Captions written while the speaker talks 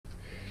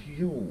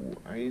Jo,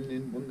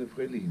 einen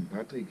wunderfröhlichen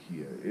Patrick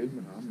hier.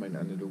 Im Rahmen meiner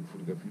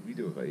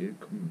Analogfotografie-Videoreihe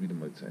kommen wir wieder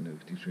mal zu einer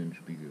richtig schönen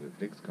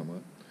Spiegelreflexkamera.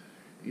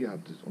 Ihr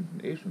habt es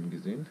unten eh schon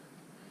gesehen.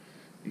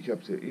 Ich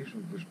habe es ja eh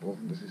schon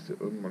versprochen, dass ich sie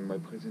irgendwann mal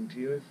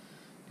präsentiere.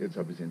 Jetzt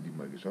habe ich es endlich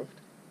mal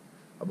geschafft.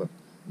 Aber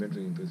wenn es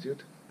euch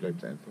interessiert,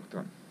 bleibt einfach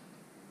dran.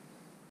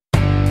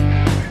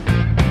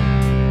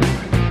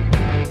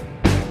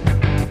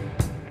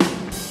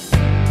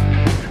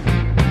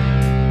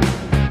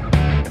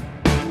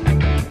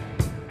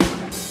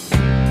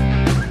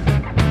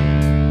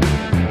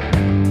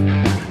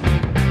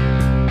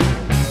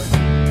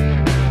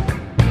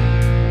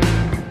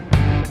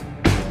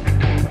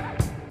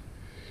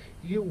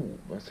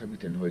 Was habe ich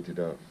denn heute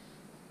da?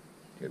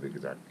 Ich habe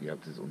gesagt, ihr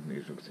habt es unten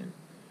eh schon gesehen.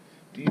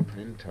 Die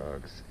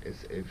Pentax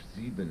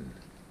SF-7.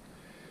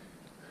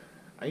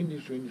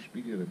 Eine schöne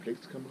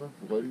Spiegelreflexkamera,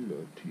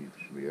 relativ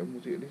schwer,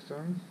 muss ich ehrlich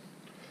sagen.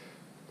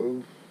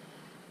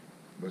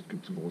 Was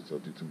gibt es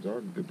großartig zum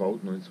sagen? Gebaut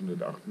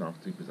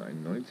 1988 bis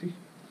 91.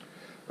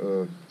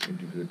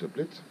 Integrierter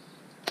Blitz.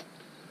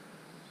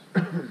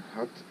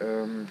 Hat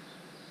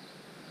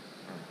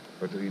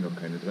Batterie noch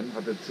keine drin.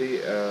 Hat der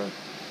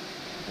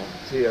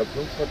CR5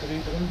 Batterie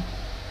drin.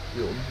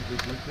 Hier unten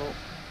sieht man es noch.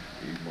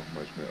 Ich mache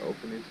mal schnell auf,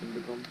 wenn ich es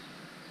hinbekomme.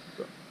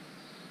 So,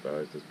 da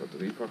ist das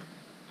Batteriefach.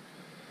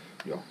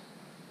 Ja,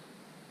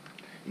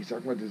 ich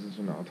sag mal, das ist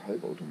so eine Art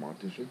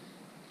halbautomatische.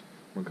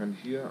 Man kann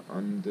hier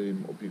an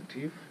dem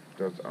Objektiv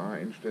das A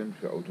einstellen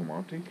für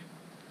Automatik.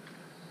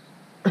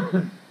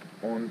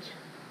 Und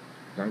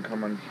dann kann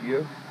man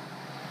hier,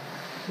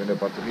 wenn der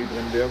Batterie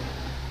drin wäre,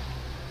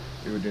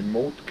 über den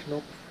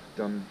Mode-Knopf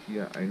dann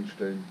hier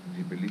einstellen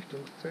die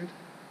Belichtungszeit.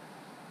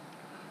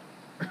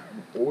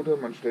 Oder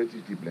man stellt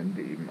sich die Blende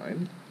eben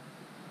ein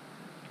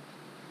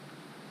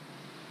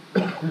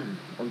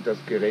und das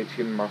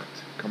Gerätchen macht,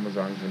 kann man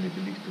sagen, seine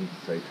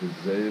Belichtungszeit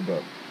selber.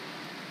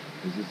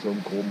 Das ist so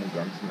im Groben und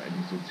Ganzen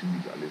eigentlich so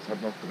ziemlich alles.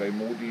 Hat noch 3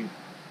 Modi,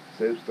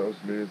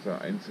 Selbstauslöser,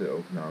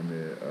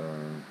 Einzelaufnahme,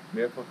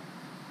 mehrfach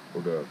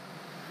oder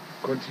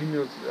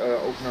Continuous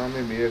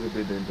Aufnahme, mehrere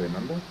Bilder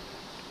hintereinander.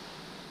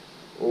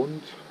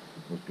 Und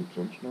was gibt es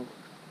sonst noch?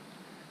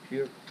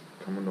 Hier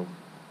kann man noch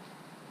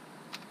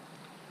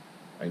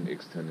einen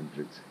externen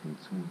Blitz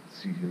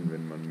hinzuziehen,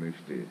 wenn man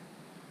möchte.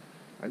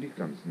 Eigentlich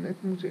ganz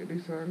nett, muss ich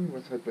ehrlich sagen.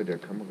 Was halt bei der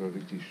Kamera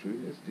richtig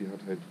schön ist, die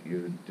hat halt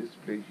ihr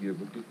Display hier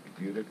wirklich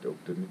direkt auf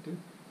der Mitte.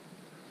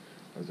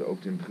 Also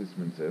auf den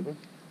Prismen selber.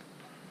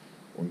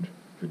 Und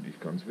finde ich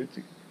ganz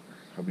witzig.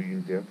 Habe ich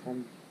in der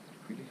Form,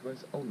 viel ich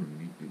weiß, auch noch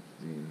nie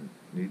gesehen.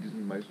 Ne, die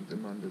sind meistens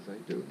immer an der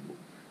Seite irgendwo.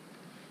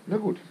 Na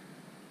gut.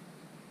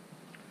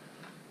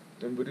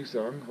 Dann würde ich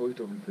sagen, hau ich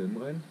doch einen Film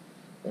rein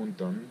und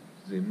dann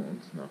sehen wir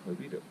uns nachher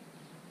wieder.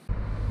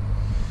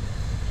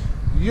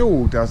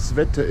 Jo, das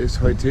Wetter ist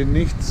heute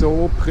nicht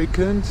so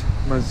prickelnd.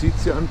 Man sieht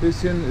es ja ein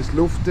bisschen, es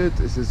luftet,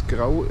 es ist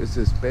grau, es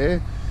ist bäh.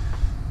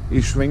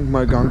 Ich schwenke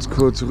mal ganz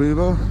kurz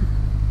rüber.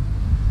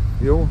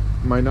 Jo,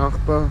 mein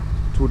Nachbar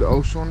tut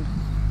auch schon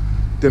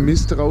der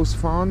Mist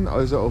rausfahren.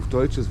 Also auf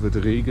Deutsch, es wird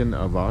Regen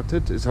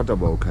erwartet. Es hat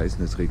aber auch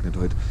geheißen, es regnet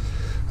heute.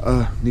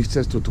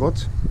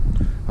 Nichtsdestotrotz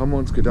haben wir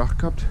uns gedacht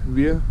gehabt,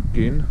 wir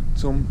gehen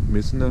zum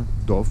Missener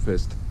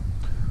Dorffest.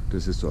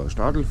 Das ist so ein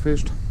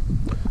Stadelfest,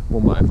 wo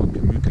man einfach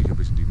gemütlich ein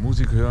bisschen die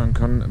Musik hören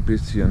kann, ein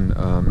bisschen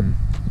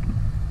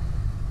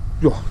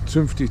ja,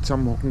 zünftig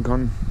zusammenhocken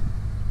kann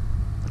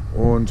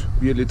und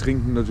Bierle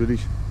trinken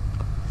natürlich.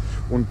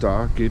 Und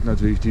da geht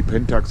natürlich die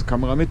Pentax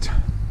Kamera mit.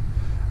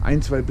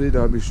 1, 2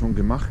 Bilder habe ich schon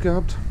gemacht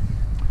gehabt.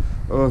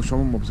 Schauen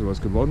wir mal, ob sie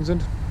was geworden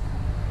sind.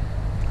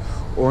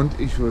 Und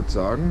ich würde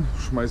sagen,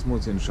 schmeißen wir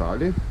uns in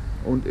Schale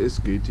und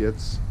es geht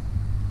jetzt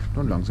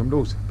dann langsam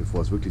los,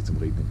 bevor es wirklich zum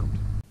Regnen kommt.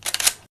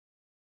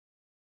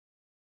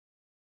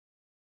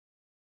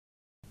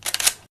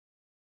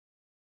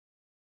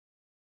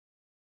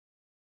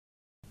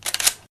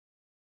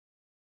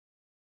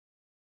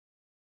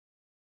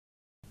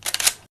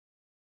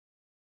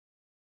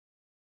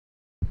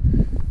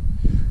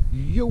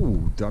 Jo,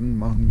 dann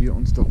machen wir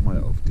uns doch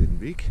mal auf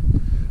den Weg.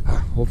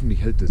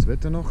 Hoffentlich hält das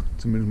Wetter noch,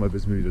 zumindest mal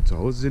bis wir wieder zu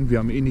Hause sind. Wir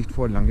haben eh nicht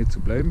vor, lange zu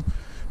bleiben.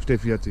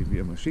 Steffi hat sich wie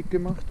immer schick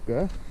gemacht,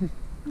 gell?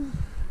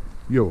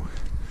 Jo,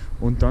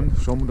 und dann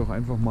schauen wir doch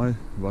einfach mal,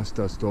 was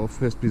das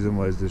Dorffest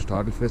bzw. das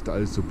Stadelfest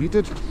alles so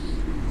bietet.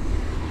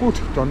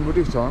 Gut, dann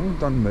würde ich sagen,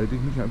 dann melde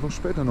ich mich einfach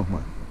später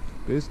nochmal.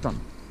 Bis dann.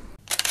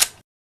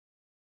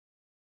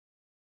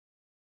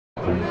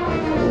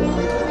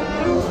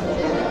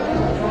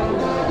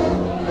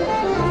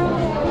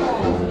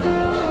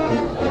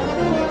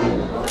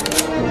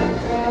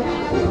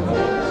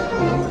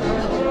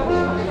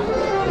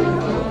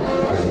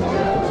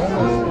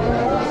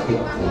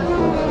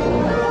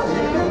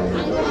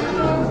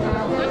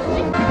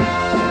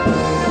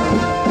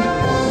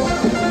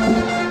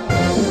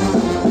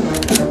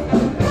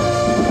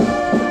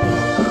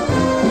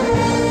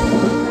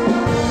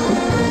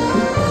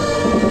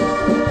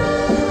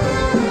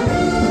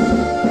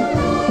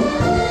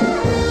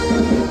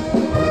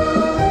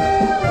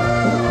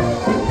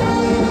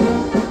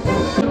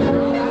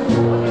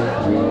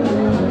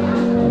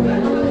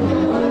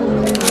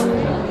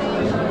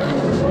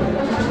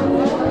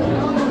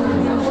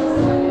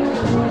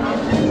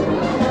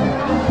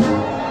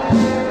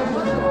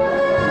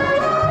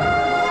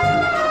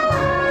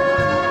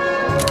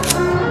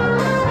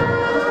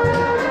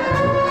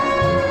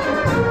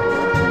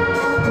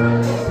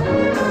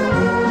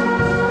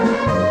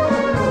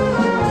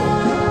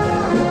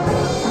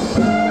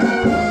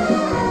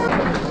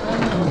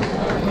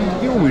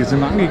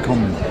 sind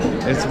angekommen.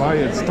 Es war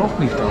jetzt doch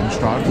nicht am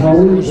Start,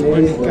 wie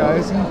ursprünglich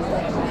geheißen.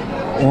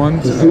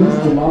 Und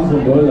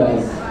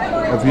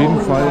auf jeden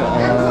Fall,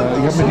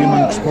 ich habe mit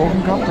jemandem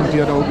gesprochen gehabt und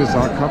die hat auch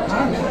gesagt gehabt,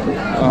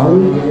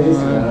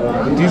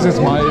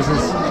 dieses Mal ist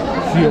es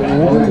hier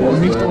oben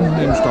und nicht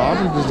unten im Start.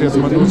 Das ist jetzt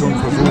mal nur so ein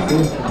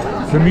Versuch.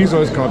 Für mich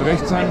soll es gerade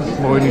recht sein, ich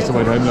brauche nicht so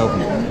weit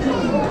heimlaufen.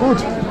 Gut,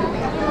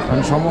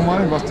 dann schauen wir mal,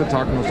 was der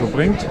Tag noch so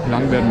bringt.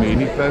 Lang werden wir eh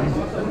nicht bleiben,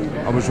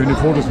 aber schöne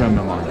Fotos werden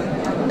wir machen.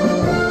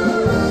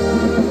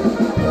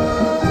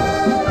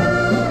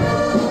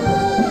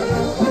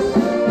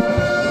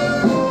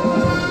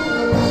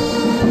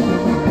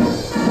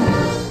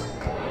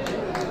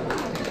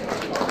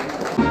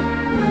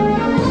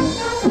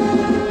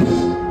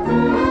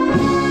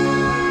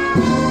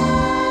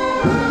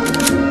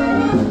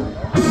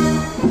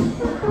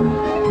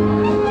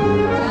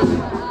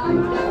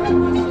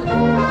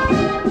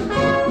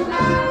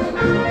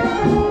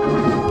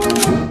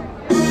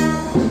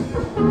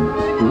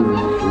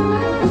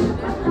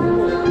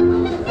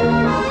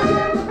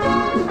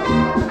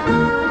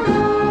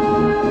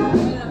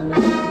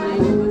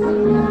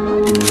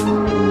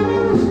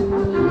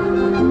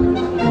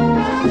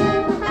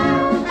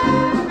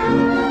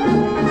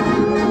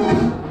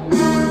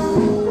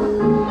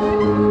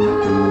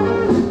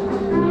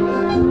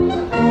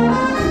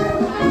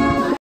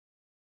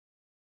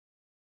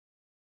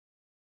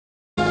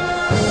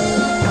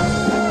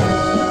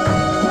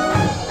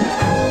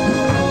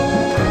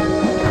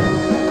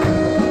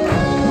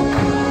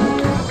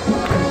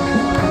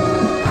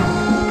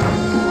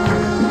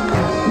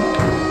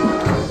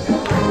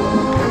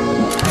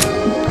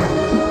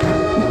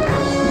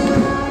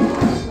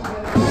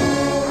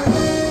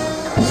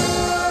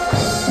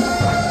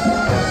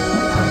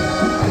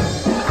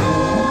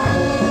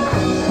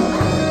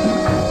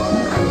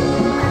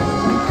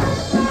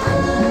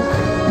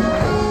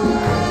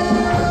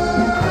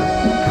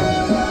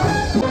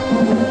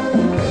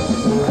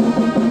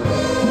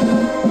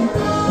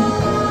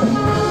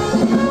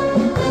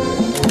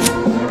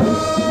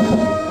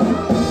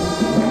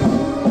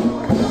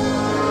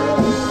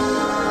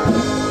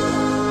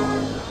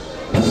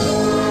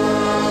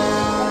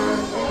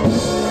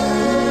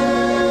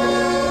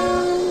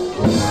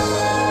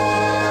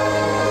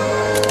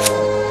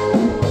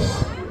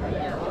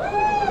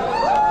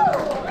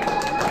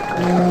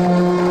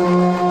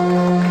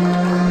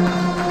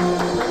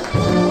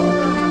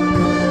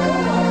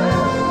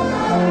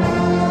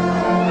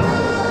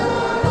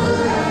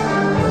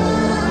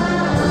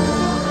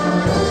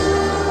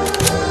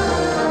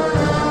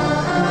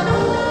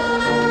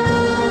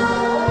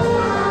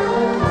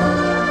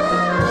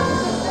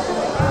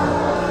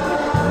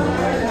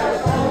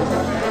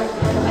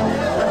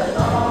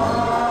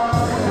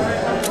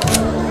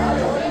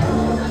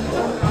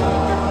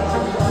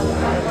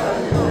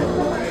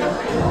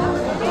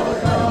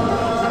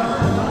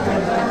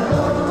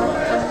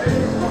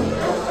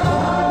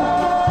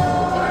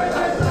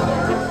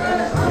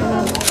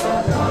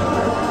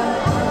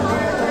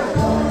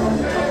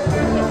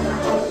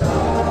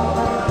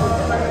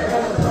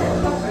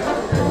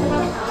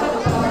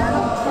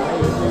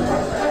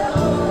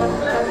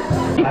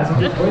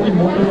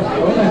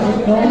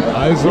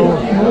 Also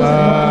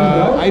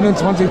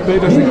 21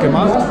 Bilder sind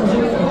gemacht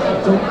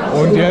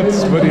und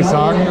jetzt würde ich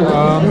sagen,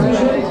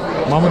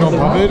 machen wir noch ein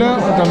paar Bilder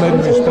und dann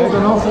melden wir später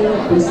noch.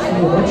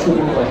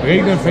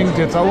 Regnen fängt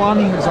jetzt auch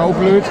an, ist auch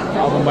blöd,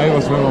 aber mei,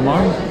 was wollen wir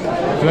machen?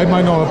 Vielleicht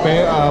mal noch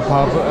ein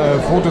paar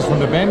Fotos von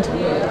der Band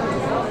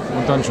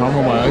und dann schauen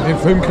wir mal. Den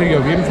Film kriege ich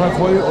auf jeden Fall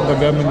voll und dann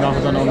werden wir ihn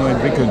nachher dann auch noch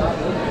entwickeln.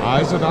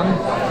 Also dann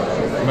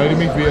melde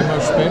mich wie immer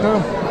später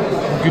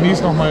und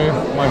genieße noch mal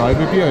mein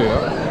halbes Bier.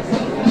 Ja.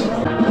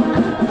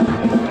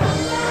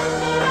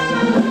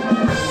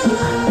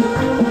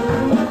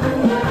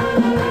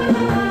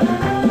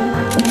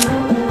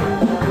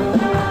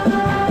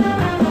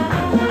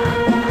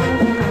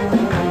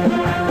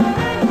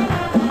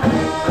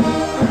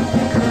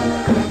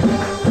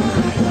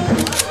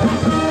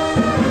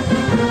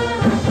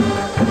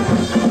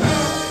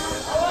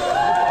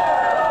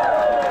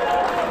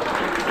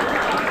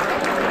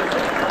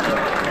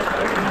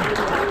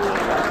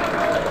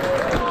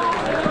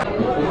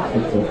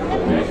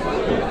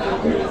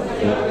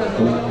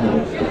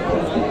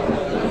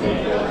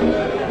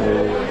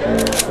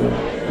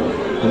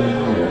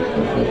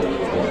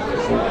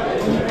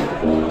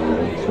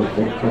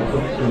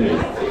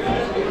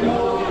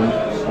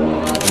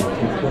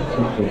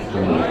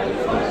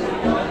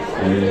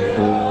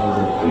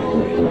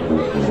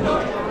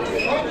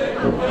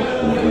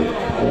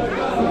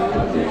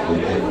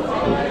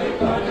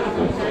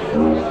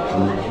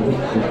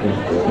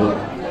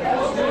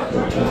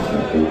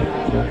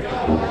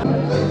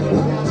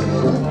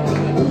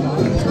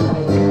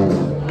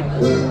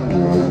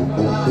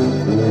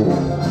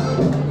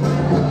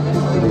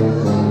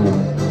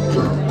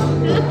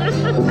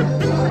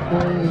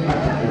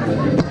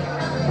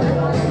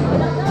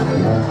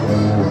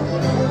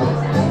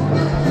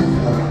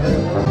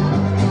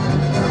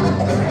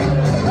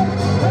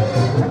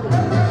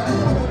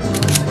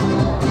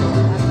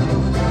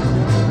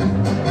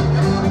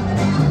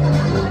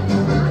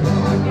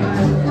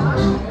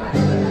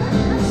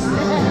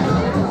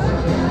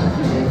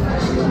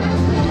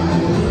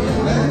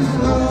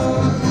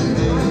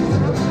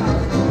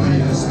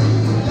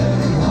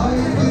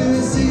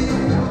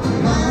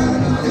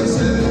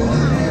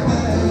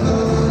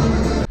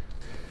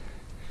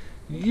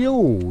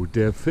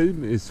 der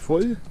Film ist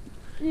voll.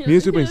 Ja, Mir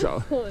ist übrigens der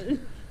auch. voll.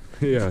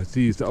 Ja,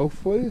 sie ist auch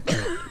voll.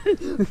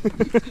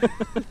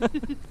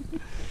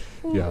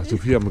 Ja, so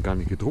viel haben wir gar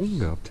nicht getrunken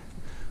gehabt.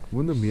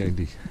 Wundert mich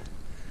eigentlich.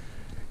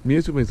 Mir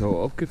ist übrigens auch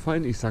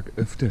aufgefallen, ich sag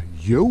öfter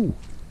Yo.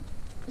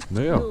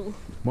 Naja, So.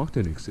 macht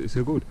ja nichts, ist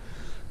ja gut.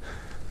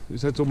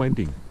 Ist halt so mein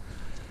Ding.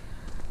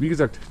 Wie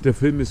gesagt, der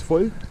Film ist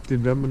voll,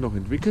 den werden wir noch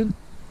entwickeln.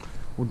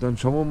 Und dann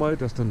schauen wir mal,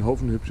 dass dann ein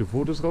Haufen hübsche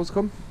Fotos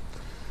rauskommen.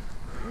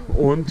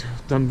 Und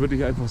dann würde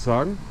ich einfach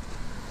sagen,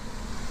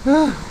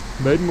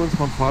 melden wir uns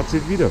beim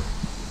Fazit wieder.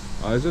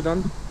 Also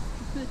dann,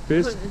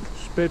 bis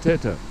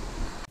später.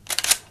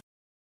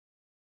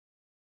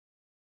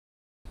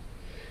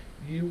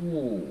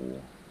 Jo,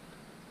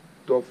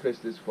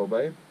 Dorffest ist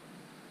vorbei.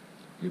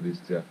 Ihr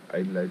wisst ja,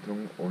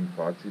 Einleitung und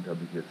Fazit habe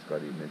ich jetzt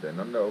gerade eben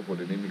hintereinander auf,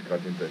 oder nehme ich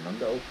gerade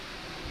hintereinander auf.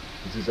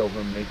 Es ist auch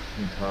am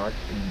nächsten Tag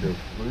in der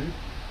Früh.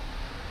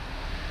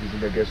 Wir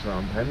sind ja gestern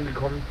Abend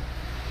heimgekommen.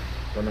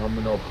 Dann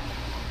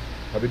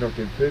habe ich noch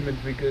den Film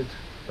entwickelt.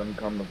 Dann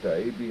kam noch der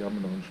AB, haben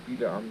wir noch einen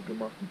Spieleabend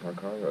gemacht, ein paar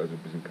Karten, also ein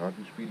bisschen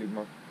Kartenspiele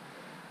gemacht.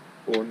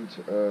 Und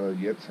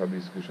jetzt habe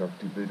ich es geschafft,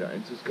 die Bilder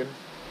einzuscannen.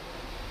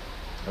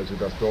 Also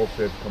das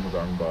Dorffest, kann man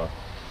sagen, war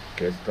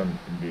gestern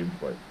in dem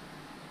Fall.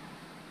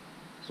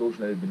 So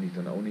schnell bin ich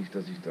dann auch nicht,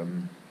 dass ich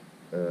dann,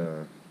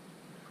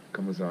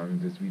 kann man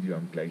sagen, das Video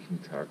am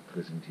gleichen Tag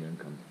präsentieren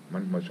kann.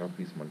 Manchmal schaffe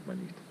ich es, manchmal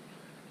nicht.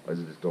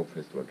 Also das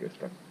Dorffest war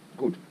gestern.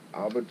 Gut,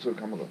 aber zur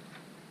Kamera.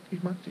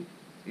 Ich mag sie.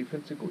 Ich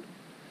finde sie gut.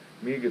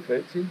 Mir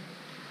gefällt sie.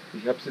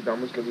 Ich habe sie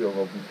damals, glaube ich, auch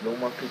auf dem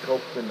Flohmarkt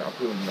gekauft für einen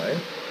Apfel und ein Ei.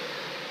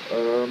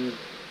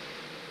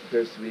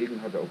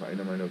 Deswegen hat auch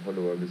einer meiner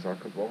Follower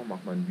gesagt, warum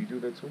mach mal ein Video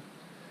dazu.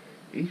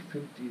 Ich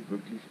finde die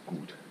wirklich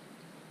gut.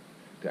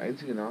 Der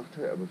einzige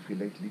Nachteil, aber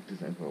vielleicht liegt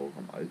es einfach auch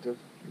am Alter.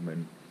 Ich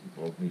meine, ich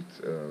brauche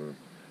nichts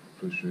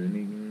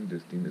verschönigen.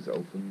 Das Ding ist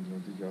auch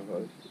 25 Jahre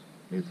alt.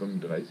 Ne,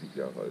 35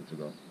 Jahre alt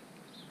sogar.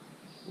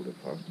 Oder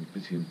fast ein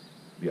bisschen,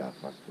 ja,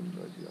 fast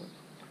 35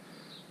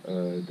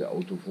 Jahre. Der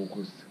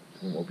Autofokus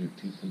vom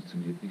Objektiv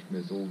funktioniert nicht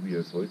mehr so, wie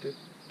er sollte.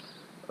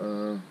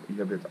 Ich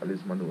habe jetzt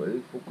alles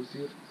manuell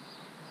fokussiert.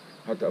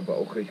 Hat aber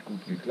auch recht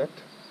gut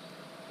geklappt.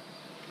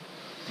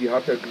 Sie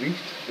hat ja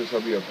Gewicht, das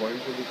habe ich ja vorhin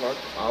schon gesagt,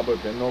 aber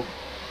dennoch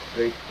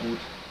recht gut,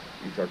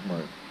 ich sag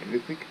mal,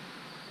 griffig.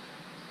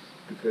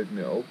 Gefällt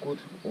mir auch gut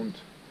und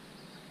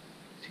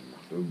sie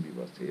macht irgendwie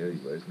was her,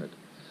 ich weiß nicht.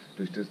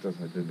 Durch das, dass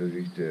halt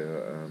natürlich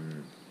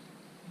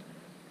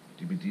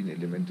die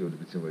Bedienelemente oder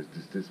beziehungsweise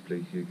das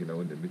Display hier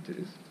genau in der Mitte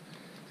ist,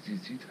 sie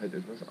sieht halt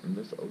etwas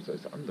anders aus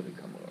als andere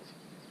Kameras.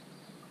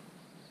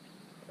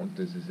 Und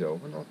das ist ja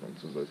auch in Ordnung,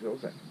 so soll es ja auch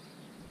sein.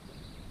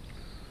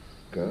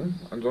 Gell?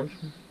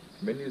 Ansonsten,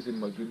 wenn ihr sie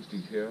mal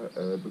günstig her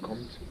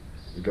bekommt,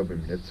 ich glaube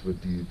im Netz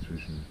wird die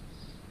zwischen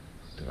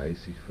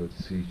 30,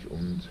 40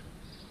 und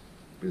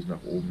bis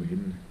nach oben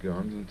hin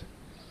gehandelt.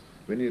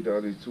 Wenn ihr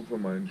da durch Zufall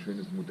mal ein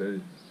schönes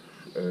Modell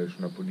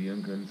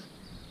schnapulieren könnt,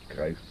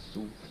 greift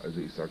zu. Also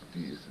ich sag,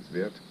 die ist es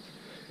wert.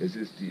 Es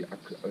ist die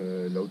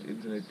laut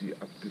Internet die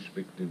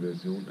abgespeckte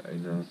Version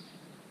einer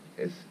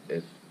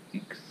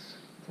SF-X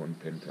von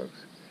Pentax.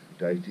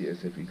 Da ich die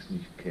SF-X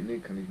nicht kenne,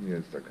 kann ich mir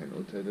jetzt da kein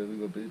Urteil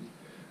darüber bilden.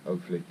 Aber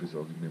vielleicht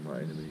besorge ich mir mal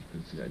eine, wenn ich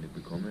günstig eine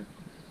bekomme.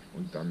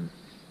 Und dann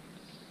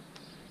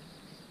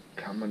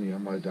kann man ja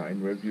mal da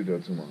ein Review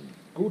dazu machen.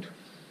 Gut.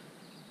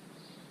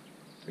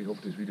 Ich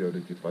hoffe, das Video hat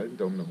euch gefallen.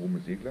 Daumen nach oben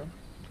ist eh klar.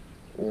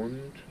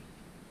 Und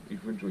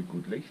ich wünsche euch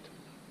gut Licht.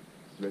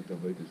 Das Wetter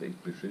heute ist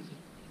echt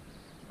beschissen.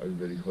 Also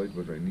werde ich heute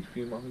wahrscheinlich nicht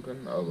viel machen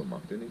können, aber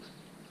macht ja nichts.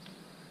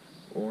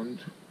 Und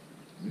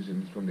wir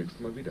sehen uns beim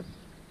nächsten Mal wieder.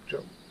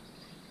 Ciao.